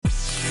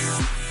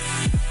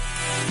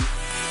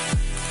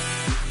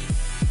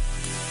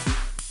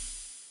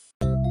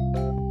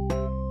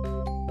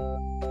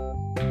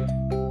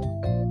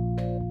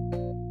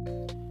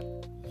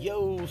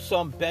so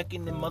I'm back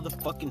in the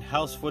motherfucking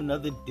house for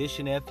another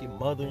edition after your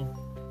mother.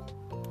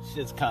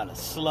 Shit's kind of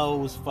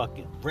slow. It's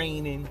fucking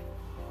raining.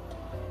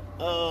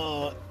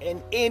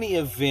 In any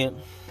event,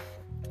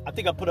 I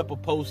think I put up a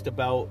post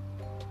about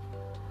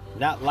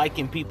not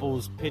liking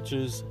people's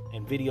pictures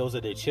and videos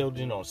of their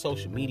children on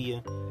social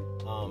media,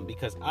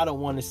 because I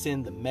don't want to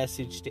send the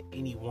message to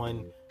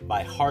anyone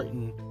by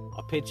hearting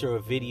a picture or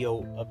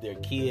video of their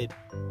kid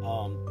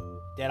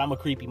that I'm a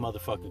creepy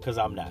motherfucker, because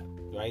I'm not,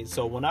 right?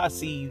 So when I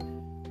see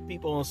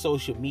people on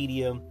social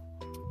media,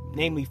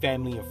 namely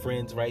family and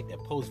friends, right, that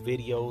post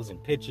videos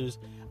and pictures,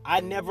 I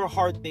never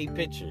heart they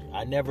picture.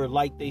 I never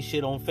like they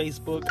shit on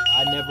Facebook.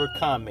 I never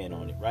comment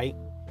on it, right?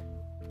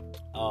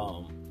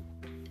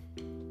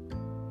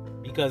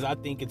 Because I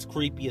think it's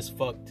creepy as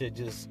fuck to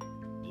just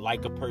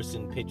like a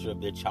person picture of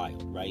their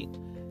child, right?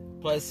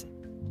 Plus,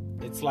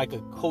 it's like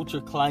a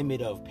culture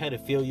climate of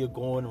pedophilia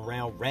going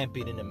around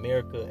rampant in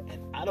America,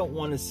 and I don't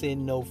want to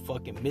send no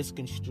fucking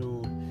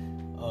misconstrued,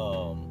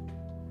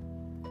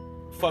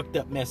 fucked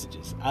up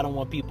messages. I don't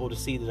want people to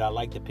see that I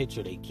like the picture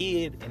of their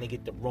kid and they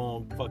get the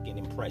wrong fucking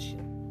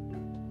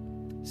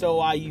impression. So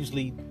I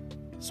usually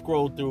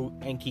scroll through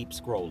and keep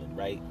scrolling,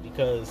 right?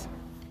 Because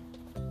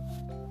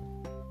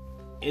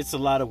it's a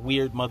lot of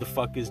weird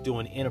motherfuckers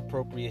doing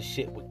inappropriate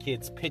shit with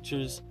kids'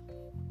 pictures,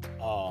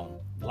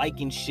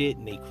 liking shit,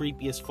 and they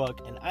creepy as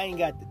fuck. And I ain't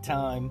got the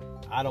time.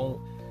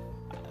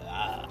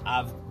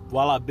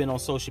 While I've been on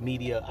social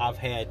media, I've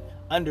had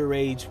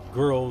underage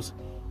girls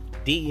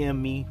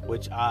DM me,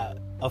 which I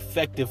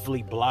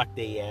effectively blocked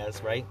their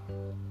ass, right?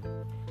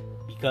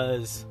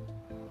 Because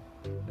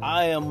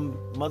I am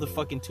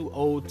motherfucking too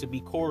old to be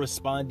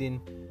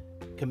corresponding,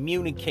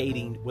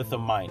 communicating with a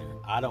minor.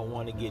 I don't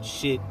want to get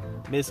shit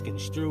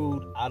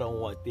misconstrued. I don't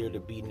want there to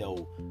be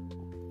no,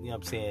 you know what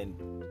I'm saying,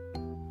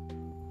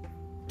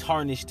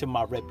 tarnish to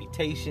my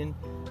reputation.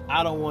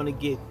 I don't want to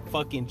get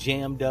fucking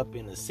jammed up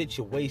in a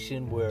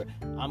situation where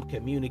I'm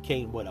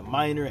communicating with a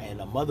minor and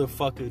a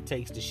motherfucker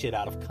takes the shit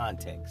out of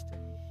context.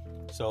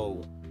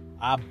 So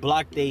I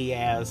blocked their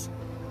ass,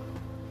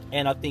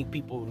 and I think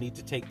people need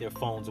to take their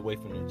phones away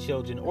from their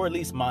children, or at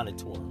least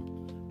monitor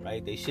them,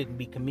 right? They shouldn't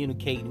be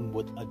communicating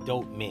with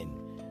adult men.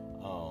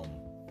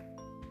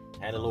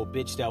 Had a little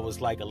bitch that was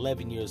like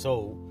 11 years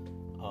old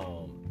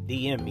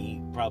DM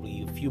me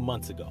probably a few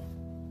months ago.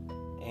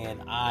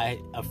 And I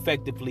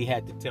effectively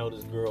had to tell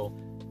this girl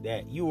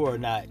that you are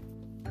not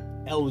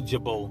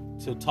eligible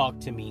to talk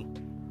to me.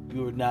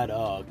 You are not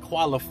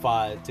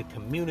qualified to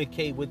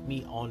communicate with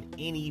me on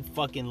any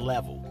fucking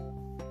level.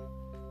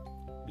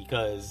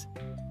 Because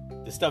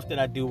the stuff that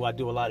I do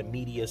a lot of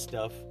media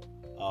stuff,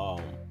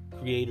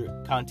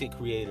 content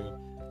creator,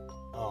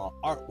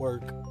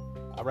 artwork.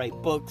 I write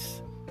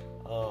books.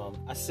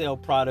 I sell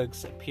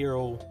products,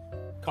 apparel,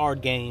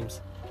 card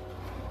games,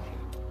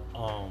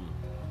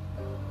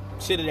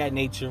 shit of that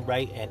nature,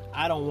 right? And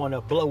I don't want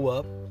to blow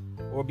up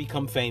or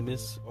become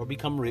famous or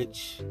become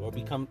rich or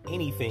become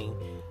anything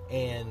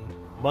and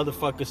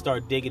motherfuckers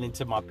start digging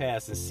into my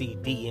past and see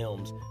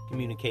DMs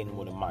communicating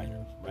with a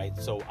minor, right?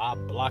 So I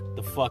blocked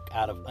the fuck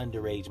out of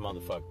underage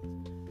motherfuckers.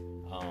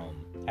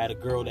 Had a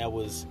girl that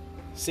was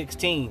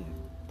 16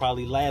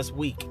 probably last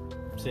week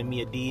send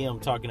me a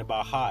DM talking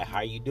about, hi, how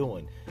you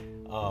doing?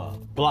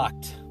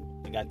 Blocked.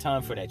 I got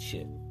time for that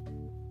shit.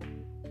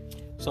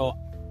 So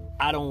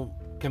I don't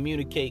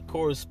communicate,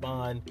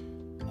 correspond,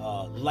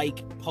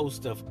 like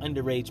posts of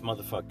underage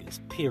motherfuckers,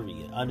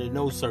 period, under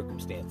no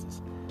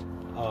circumstances.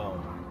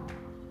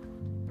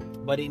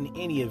 But in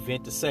any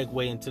event, to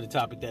segue into the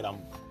topic that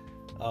I'm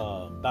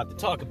about to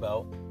talk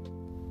about,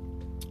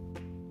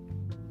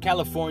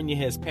 California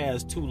has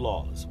passed two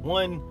laws.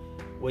 One,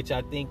 which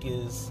I think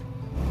has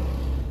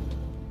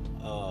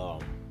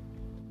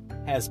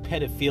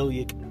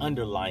pedophilic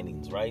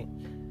underlinings, right?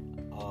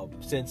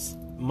 Since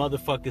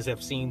motherfuckers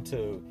have seemed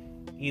to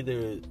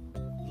either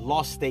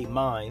lost their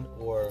mind,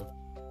 or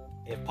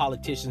if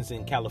politicians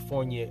in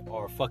California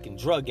are fucking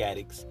drug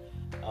addicts,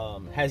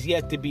 has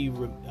yet to be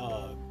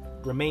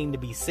remain to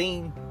be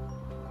seen.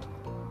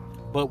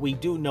 But we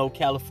do know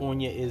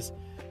California is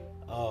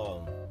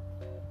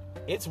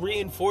it's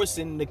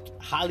reinforcing the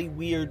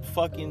Hollywood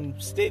fucking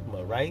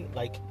stigma, right?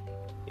 Like,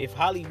 if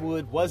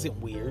Hollywood wasn't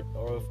weird,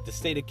 or if the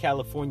state of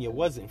California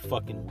wasn't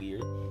fucking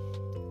weird,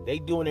 they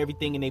doing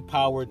everything in their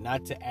power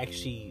not to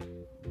actually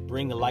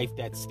bring to life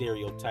that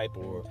stereotype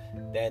or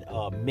that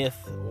myth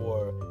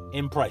or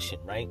impression,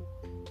 right?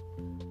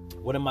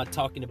 What am I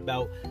talking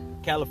about?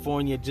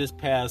 California just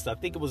passed, I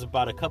think it was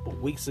about a couple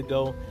weeks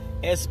ago,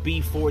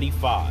 SB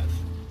 45.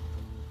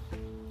 I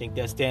think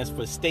that stands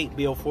for State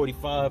Bill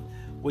 45,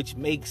 which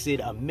makes it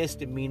a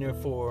misdemeanor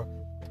for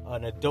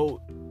an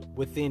adult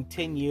within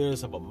 10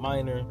 years of a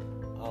minor,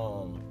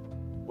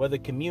 whether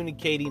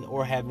communicating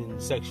or having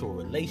sexual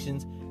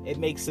relations. It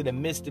makes it a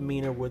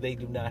misdemeanor where they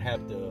do not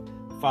have to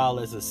file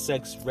as a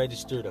sex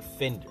registered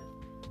offender.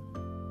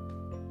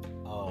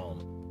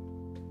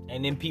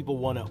 And then people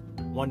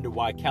wonder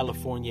why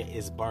California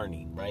is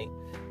burning, right?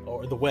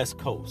 Or the West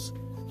Coast.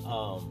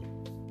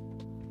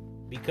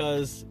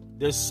 Because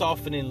they're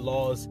softening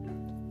laws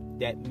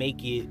that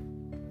make it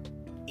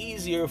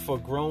easier for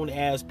grown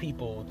ass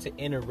people to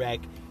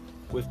interact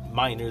with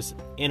minors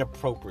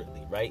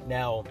inappropriately. Right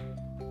now,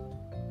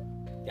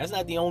 that's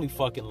not the only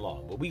fucking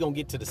law, but we gonna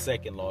get to the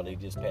second law they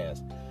just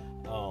passed.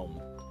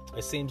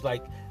 It seems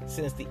like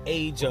since the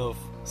age of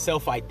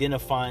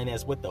self-identifying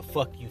as what the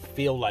fuck you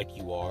feel like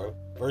you are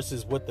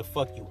versus what the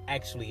fuck you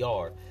actually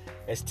are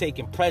has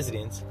taken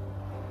precedence,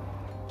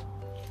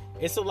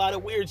 it's a lot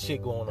of weird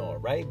shit going on,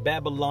 right?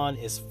 Babylon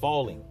is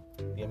falling.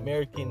 The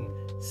American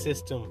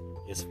system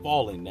is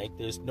falling. Like,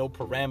 there's no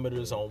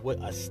parameters on what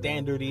a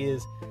standard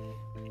is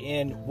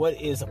and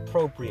what is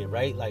appropriate,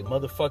 right? Like,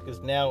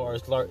 motherfuckers now are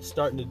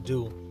starting to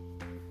do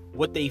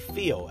what they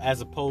feel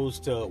as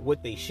opposed to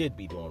what they should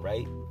be doing,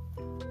 right?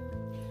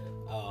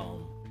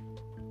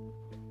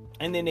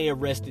 And then they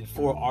arrested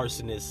 4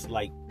 arsonists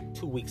like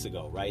 2 weeks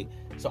ago, right?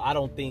 So I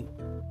don't think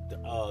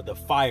the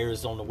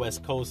fires on the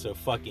West Coast are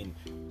fucking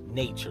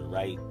nature,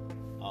 right?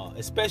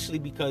 Especially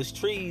because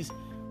trees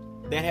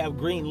that have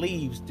green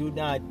leaves do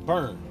not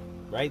burn,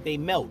 right? They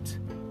melt.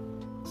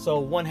 So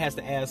one has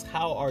to ask,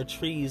 how are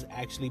trees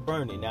actually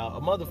burning? Now,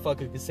 a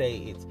motherfucker could say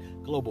it's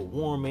global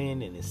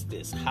warming and it's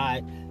this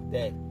hot,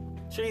 that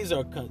trees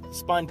are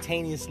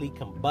spontaneously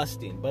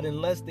combusting, but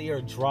unless they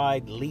are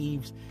dried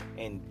leaves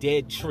and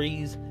dead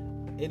trees,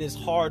 it is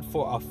hard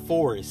for a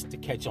forest to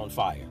catch on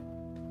fire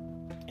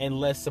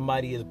unless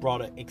somebody has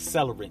brought an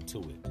accelerant to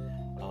it,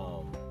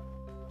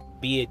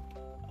 be it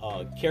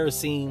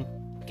kerosene,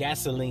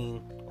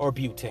 gasoline, or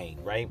butane,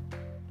 right?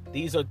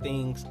 These are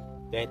things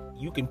that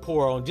you can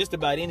pour on just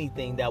about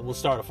anything that will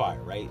start a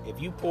fire, right?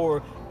 If you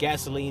pour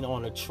gasoline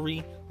on a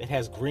tree that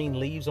has green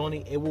leaves on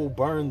it, it will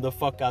burn the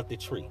fuck out the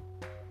tree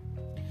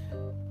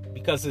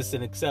because it's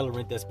an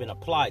accelerant that's been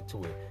applied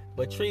to it.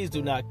 But trees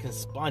do not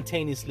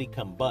spontaneously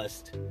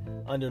combust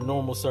under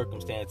normal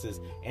circumstances,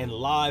 and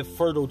live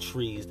fertile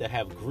trees that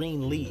have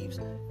green leaves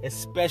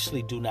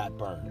especially do not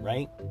burn,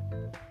 right?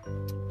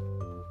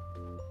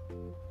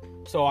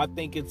 So I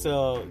think it's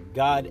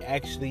God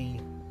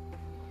actually,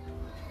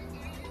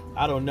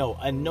 I don't know,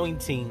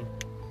 anointing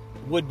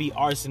would-be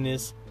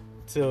arsonists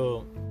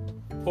to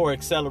pour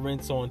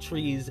accelerants on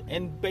trees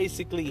and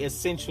basically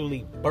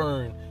essentially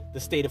burn the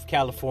state of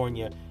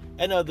California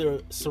and other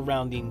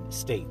surrounding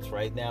states.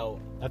 Right now,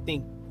 I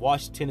think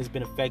Washington has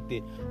been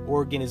affected,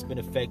 Oregon has been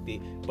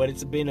affected, but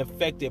it's been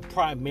affected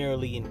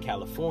primarily in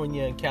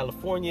California. And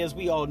California, as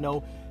we all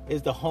know,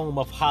 is the home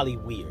of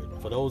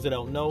Hollyweird. For those that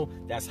don't know,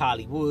 that's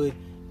Hollywood,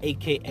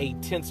 aka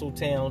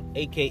Tinseltown,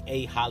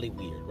 aka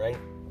Hollyweird, right?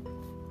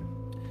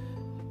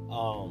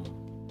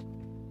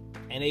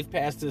 And they've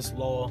passed this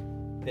law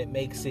that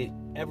makes it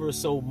ever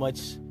so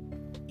much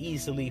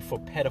easily for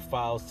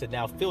pedophiles to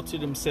now filter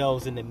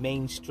themselves in the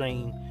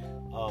mainstream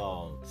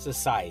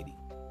society,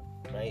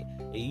 right?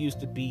 It used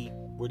to be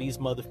where these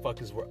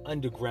motherfuckers were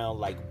underground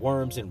like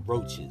worms and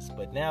roaches,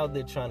 but now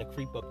they're trying to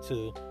creep up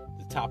to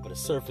the top of the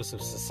surface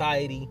of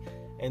society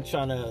and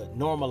trying to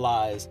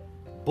normalize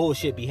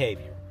bullshit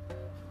behavior.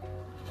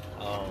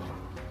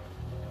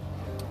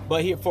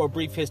 But here for a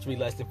brief history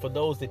lesson, for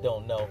those that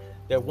don't know,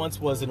 there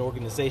once was an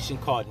organization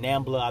called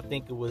NAMBLA. I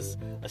think it was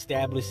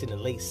established in the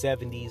late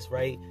 70s,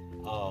 right?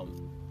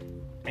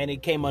 And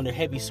it came under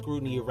heavy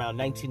scrutiny around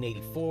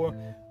 1984,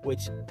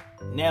 which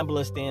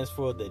NAMBLA stands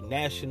for the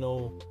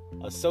National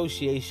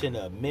Association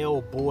of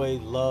Male Boy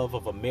Love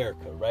of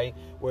America, right?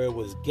 Where it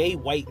was gay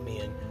white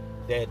men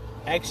that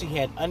actually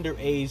had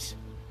underage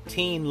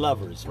teen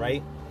lovers,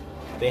 right?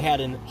 They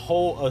had a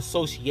whole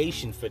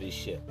association for this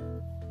shit.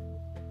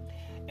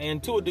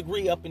 And to a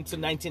degree, up until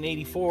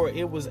 1984,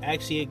 it was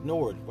actually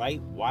ignored,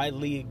 right?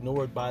 Widely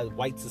ignored by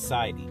white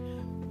society,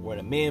 where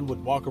a man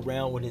would walk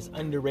around with his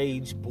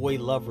underage boy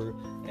lover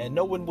and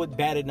no one would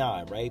bat an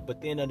eye, right?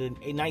 But then in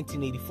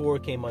 1984,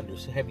 it came under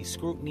heavy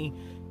scrutiny,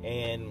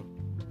 and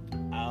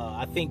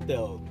I think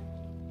the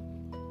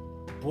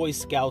Boy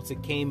Scouts,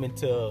 it came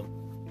into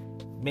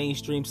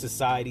mainstream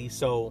society,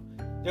 so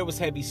there was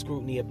heavy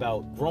scrutiny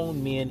about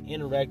grown men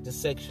interacting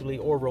sexually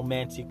or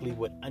romantically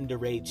with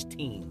underage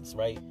teens,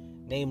 right?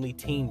 Namely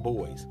teen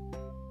boys.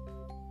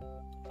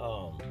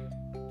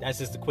 That's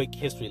just a quick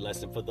history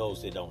lesson for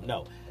those that don't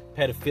know.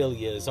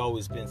 Pedophilia has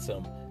always been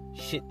some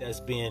shit that's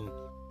been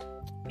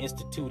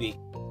instituted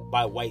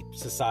by white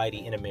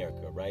society in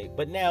America, right?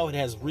 But now it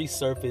has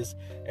resurfaced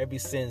ever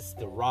since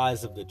the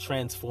rise of the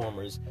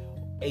transformers,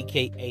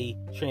 aka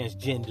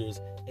transgenders,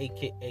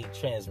 aka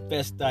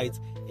transvestites,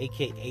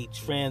 aka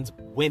trans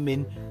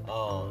women,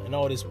 and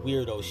all this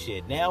weirdo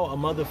shit. Now a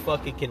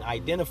motherfucker can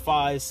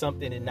identify as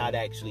something and not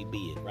actually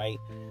be it, right?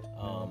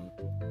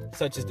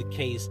 Such is the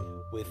case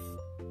with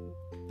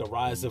the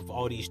rise of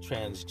all these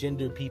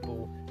transgender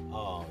people,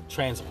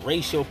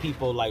 transracial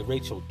people like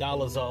Rachel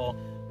Dolezal,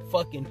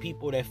 fucking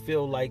people that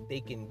feel like they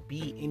can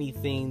be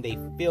anything they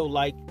feel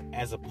like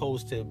as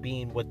opposed to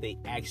being what they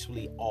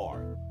actually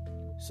are.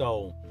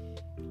 So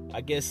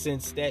I guess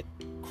since that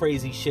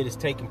crazy shit is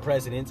taking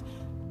precedence,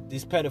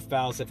 these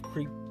pedophiles have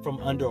creeped from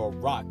under a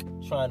rock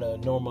trying to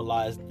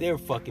normalize their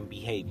fucking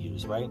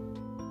behaviors, right?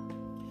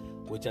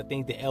 which I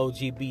think the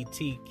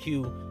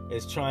LGBTQ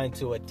is trying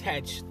to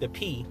attach the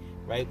P,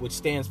 right, which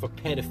stands for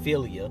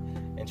pedophilia,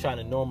 and trying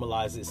to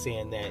normalize it,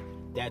 saying that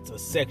that's a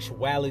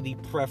sexuality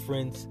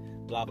preference,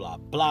 blah, blah,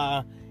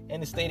 blah.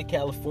 And the state of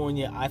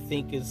California, I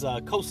think, is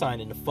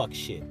co-signing the fuck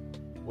shit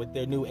with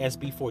their new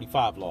SB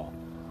 45 law.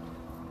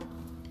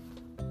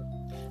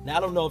 Now, I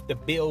don't know if the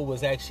bill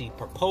was actually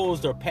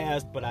proposed or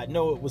passed, but I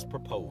know it was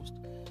proposed.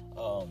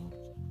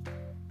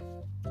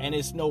 And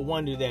it's no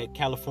wonder that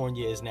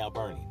California is now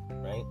burning,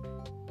 right?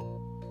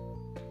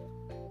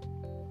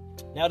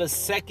 Now, the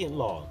second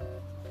law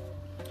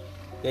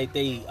that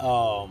they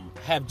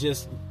have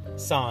just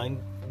signed,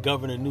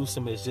 Governor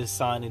Newsom has just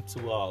signed into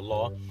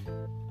law.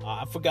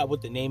 I forgot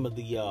what the name of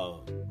the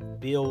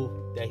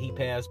bill that he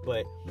passed,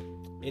 but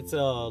it's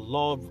a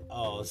law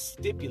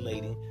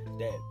stipulating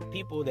that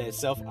people that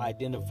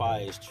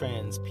self-identify as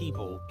trans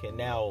people can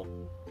now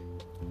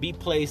be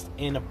placed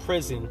in a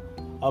prison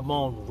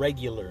among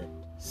regular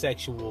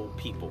sexual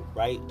people,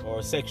 right?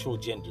 Or sexual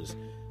genders.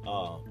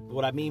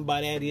 What I mean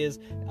by that is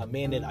a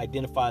man that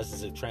identifies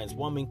as a trans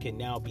woman can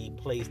now be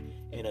placed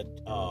in a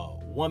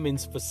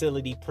woman's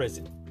facility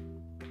prison.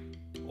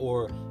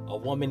 Or a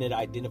woman that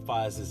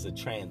identifies as a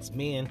trans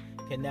man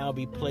can now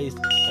be placed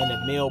in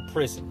a male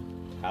prison.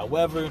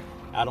 However,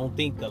 I don't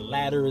think the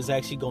latter is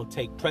actually going to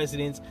take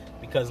precedence,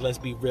 because let's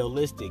be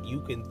realistic.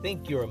 You can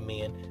think you're a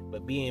man,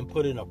 but being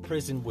put in a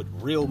prison with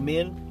real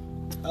men,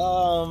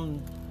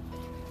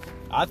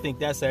 I think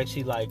that's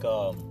actually like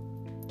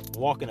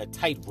walking a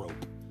tightrope.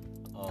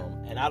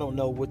 And I don't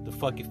know what the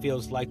fuck it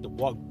feels like to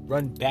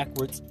run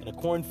backwards in a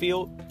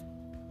cornfield.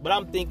 But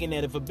I'm thinking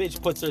that if a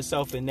bitch puts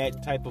herself in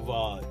that type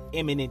of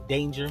imminent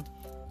danger,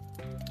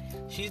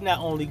 she's not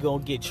only going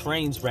to get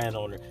trains ran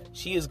on her,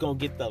 she is going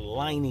to get the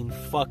lining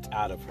fucked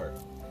out of her.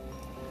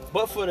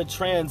 But for the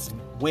trans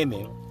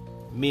women,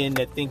 men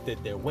that think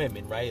that they're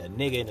women, right? A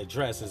nigga in a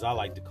dress, as I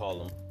like to call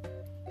them,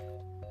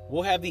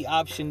 will have the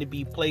option to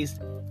be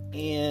placed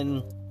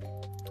in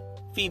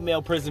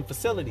female prison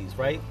facilities,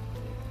 right?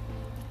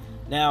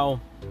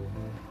 Now,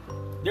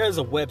 there's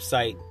a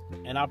website,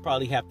 and I'll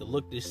probably have to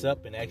look this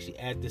up and actually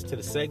add this to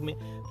the segment.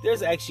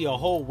 There's actually a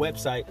whole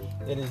website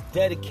that is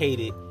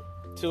dedicated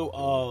to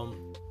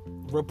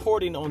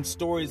reporting on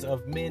stories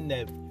of men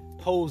that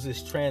pose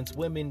as trans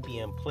women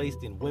being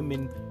placed in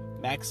women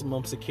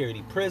maximum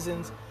security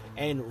prisons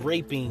and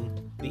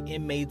raping the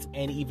inmates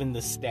and even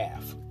the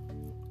staff.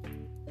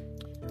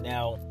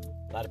 Now,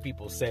 a lot of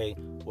people say,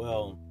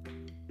 well,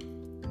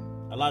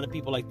 a lot of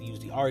people like to use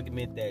the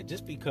argument that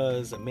just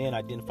because a man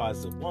identifies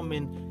as a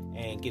woman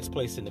and gets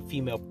placed in a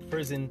female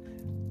prison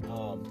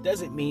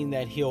doesn't mean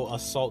that he'll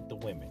assault the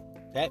women.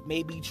 That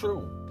may be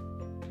true,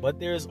 but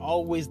there's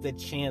always the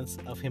chance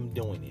of him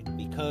doing it,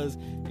 because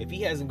if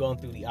he hasn't gone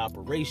through the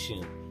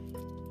operation,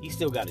 he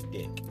still got a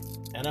dick.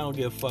 And I don't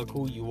give a fuck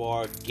who you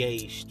are,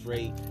 gay,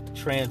 straight,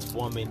 trans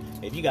woman.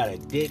 If you got a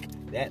dick,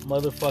 that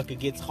motherfucker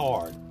gets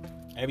hard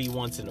every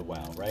once in a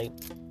while, right?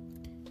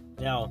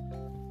 Now,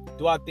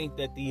 do I think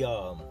that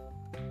the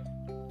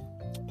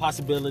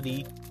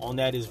possibility on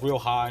that is real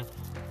high?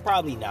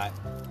 Probably not.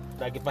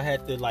 Like, if I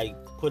had to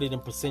put it in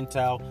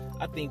percentile,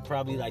 I think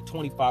probably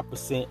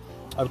 25%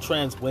 of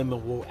trans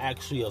women will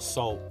actually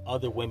assault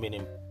other women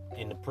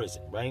in the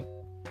prison, right?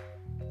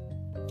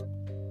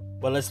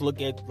 But let's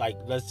look at,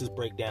 let's just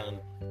break down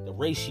the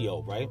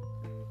ratio, right?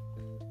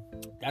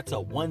 That's a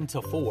 1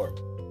 to 4.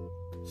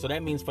 So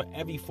that means for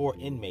every 4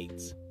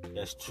 inmates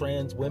that's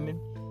trans women,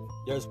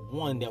 there's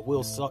 1 that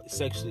will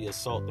sexually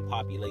assault the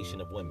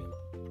population of women.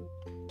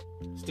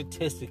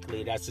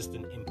 Statistically, that's just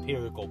an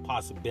empirical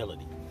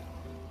possibility.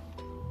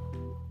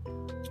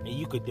 And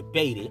you could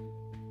debate it,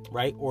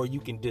 right? Or you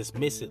can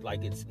dismiss it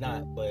like it's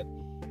not. But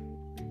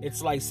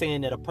it's like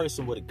saying that a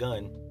person with a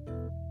gun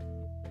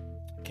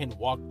can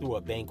walk through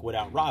a bank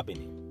without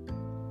robbing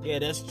it. Yeah,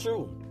 that's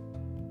true.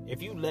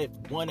 If you let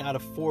 1 out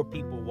of 4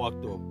 people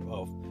walk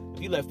through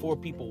if you let 4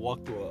 people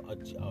walk through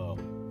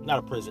not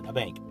a prison, a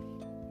bank.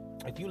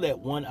 If you let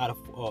 1 out of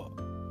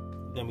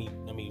let me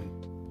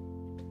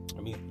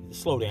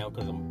slow down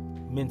because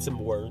I'm mincing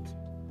words.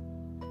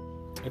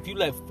 If you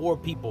let 4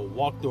 people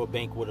walk through a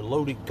bank with a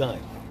loaded gun,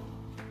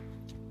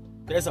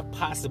 there's a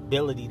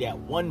possibility that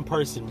 1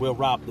 person will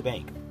rob the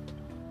bank,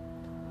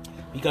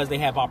 because they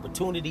have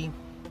opportunity,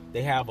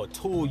 they have a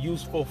tool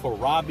useful for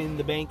robbing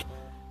the bank,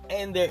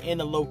 and they're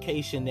in a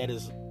location that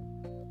is,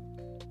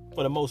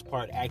 for the most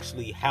part,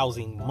 actually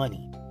housing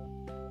money.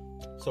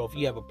 So if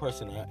you have a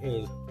person that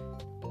is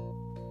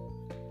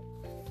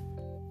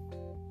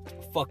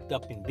fucked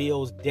up in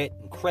bills, debt,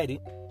 and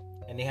credit,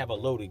 and they have a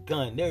loaded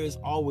gun, there is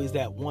always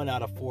that 1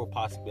 out of 4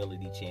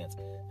 possibility chance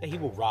that he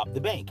will rob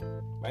the bank,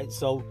 right?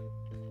 So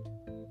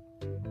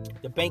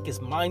the bank is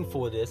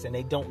mindful of this, and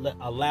they don't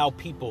allow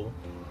people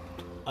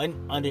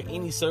under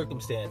any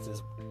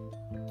circumstances,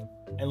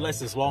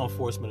 unless it's law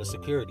enforcement or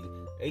security,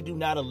 they do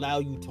not allow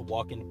you to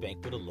walk in the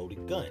bank with a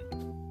loaded gun.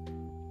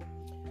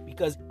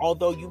 Because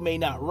although you may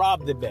not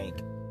rob the bank,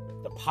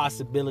 the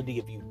possibility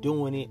of you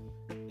doing it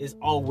is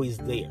always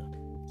there.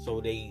 So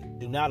they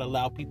do not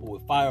allow people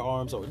with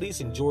firearms, or at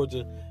least in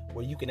Georgia,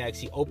 where you can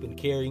actually open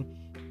carry.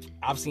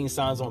 I've seen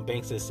signs on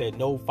banks that said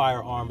no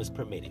firearm is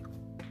permitted.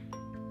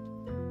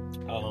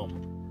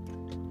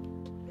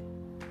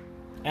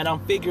 And I'm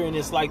figuring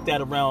it's like that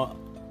around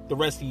the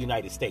rest of the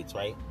United States,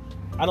 right?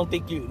 I don't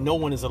think no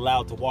one is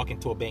allowed to walk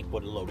into a bank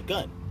with a loaded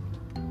gun.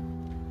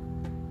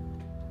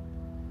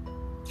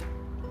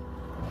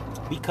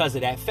 Because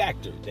of that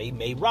factor. They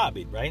may rob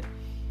it, right?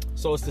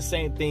 So it's the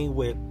same thing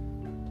with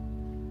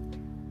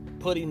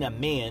putting a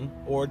man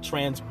or a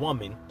trans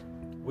woman,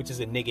 which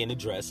is a nigga in a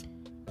dress,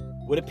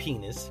 with a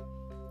penis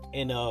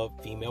in a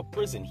female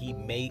prison. He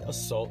may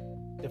assault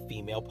the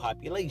female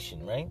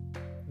population, right?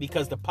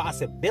 Because the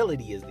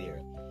possibility is there.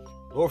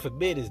 Lord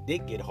forbid his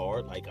dick get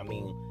hard.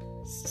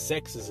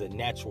 Sex is a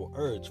natural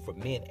urge for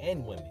men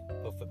and women.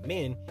 But for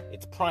men,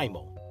 it's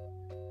primal.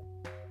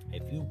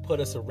 If you put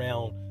us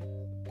around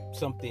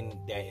something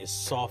that is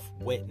soft,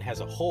 wet, and has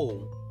a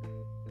hole,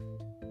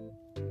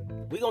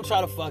 we're gonna try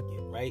to fuck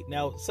it, right?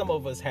 Now, some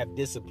of us have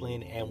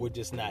discipline and we're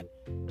just not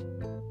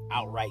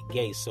outright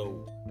gay,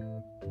 so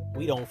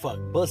we don't fuck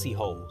bussy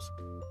holes.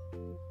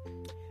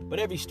 But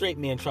every straight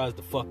man tries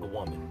to fuck a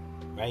woman,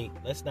 right?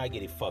 Let's not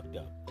get it fucked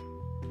up.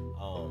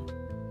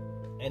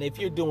 And if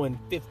you're doing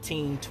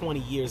 15, 20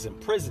 years in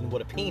prison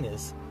with a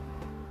penis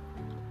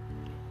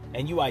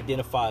and you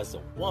identify as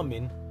a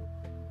woman,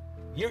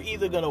 you're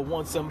either going to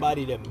want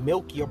somebody to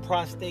milk your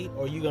prostate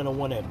or you're going to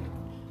want to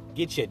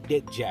get your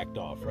dick jacked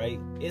off, right?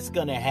 It's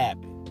going to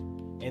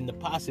happen. And the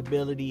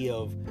possibility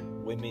of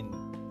women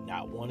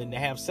not wanting to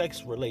have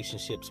sex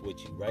relationships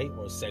with you, right?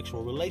 Or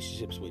sexual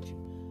relationships with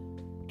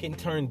you can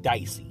turn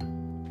dicey.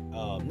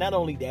 Not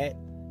only that,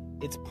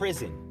 it's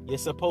prison. You're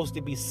supposed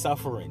to be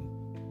suffering.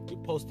 You're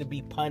supposed to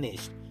be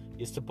punished.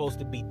 You're supposed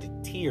to be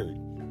deterred.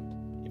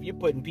 If you're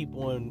putting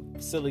people in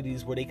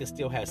facilities where they can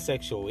still have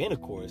sexual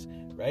intercourse,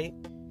 right?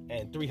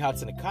 And 3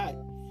 hots in a cot,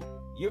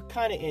 you're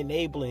kind of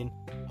enabling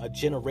a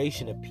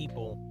generation of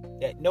people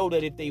that know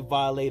that if they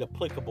violate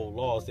applicable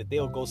laws, that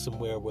they'll go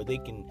somewhere where they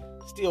can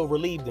still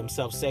relieve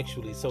themselves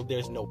sexually, so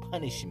there's no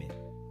punishment.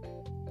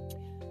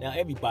 Now,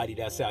 everybody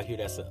that's out here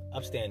that's an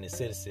upstanding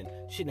citizen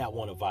should not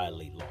want to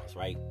violate laws,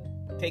 right?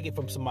 Take it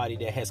from somebody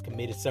that has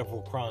committed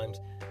several crimes.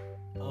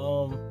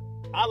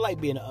 I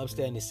like being an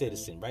upstanding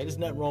citizen, right? There's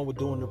nothing wrong with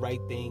doing the right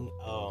thing.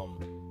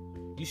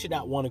 You should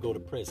not want to go to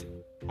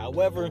prison.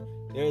 However,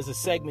 there is a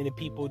segment of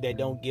people that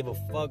don't give a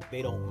fuck.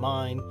 They don't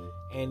mind.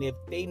 And if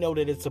they know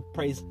that it's a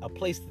place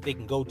that they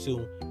can go to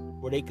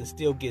where they can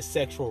still get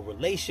sexual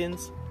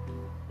relations,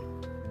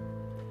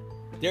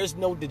 there's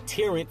no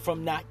deterrent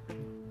from not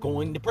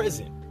going to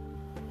prison.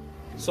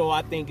 So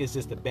I think it's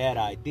just a bad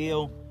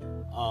idea.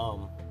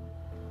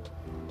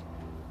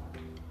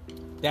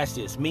 That's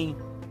just me.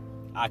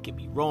 I could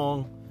be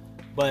wrong.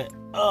 But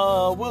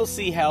we'll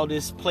see how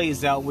this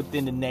plays out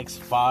within the next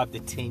 5 to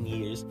 10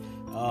 years.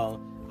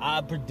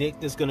 I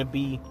predict there's going to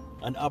be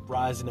an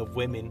uprising of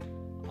women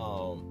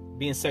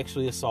being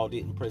sexually assaulted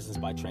in prisons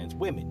by trans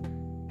women,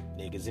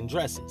 niggas in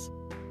dresses.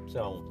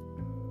 So,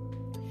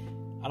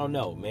 I don't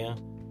know, man.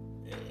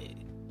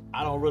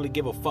 I don't really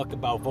give a fuck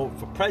about voting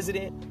for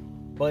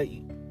president, but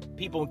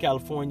people in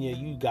California,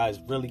 you guys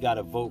really got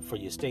to vote for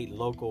your state and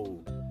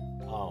local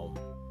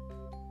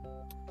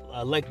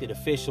elected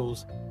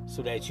officials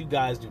so that you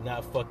guys do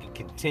not fucking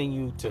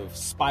continue to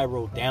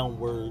spiral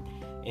downward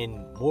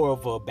in more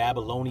of a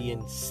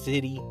Babylonian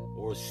city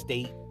or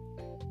state,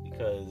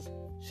 because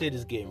shit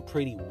is getting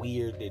pretty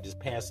weird. They're just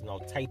passing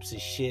all types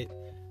of shit.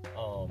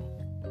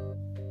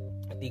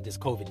 I think this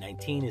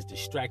COVID-19 is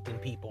distracting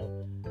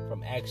people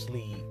from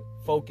actually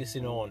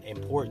focusing on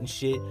important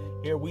shit.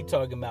 Here we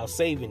talking about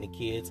saving the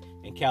kids,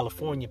 and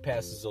California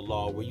passes a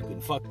law where you can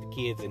fuck the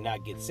kids and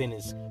not get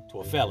sentenced to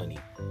a felony.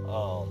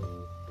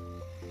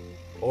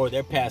 Or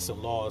they're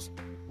passing laws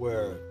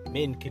where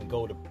men can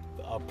go to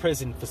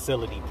prison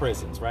facility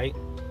prisons, right?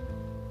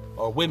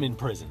 Or women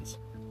prisons.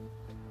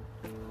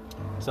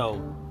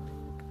 So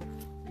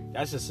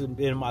that's just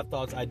been my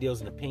thoughts,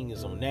 ideas, and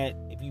opinions on that.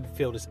 If you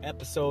feel this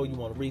episode, you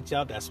want to reach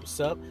out, that's what's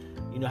up.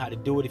 You know how to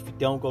do it. If you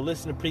don't, go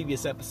listen to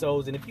previous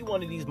episodes. And if you're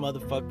one of these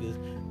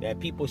motherfuckers that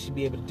people should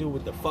be able to do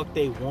what the fuck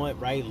they want,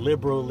 right,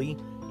 liberally,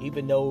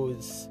 even though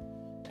it's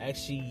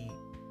actually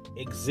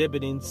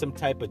exhibiting some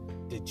type of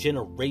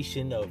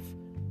degeneration of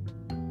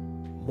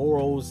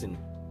morals and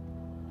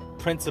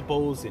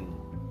principles and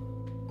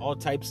all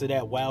types of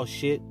that wild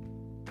shit,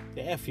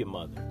 the F your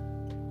mother.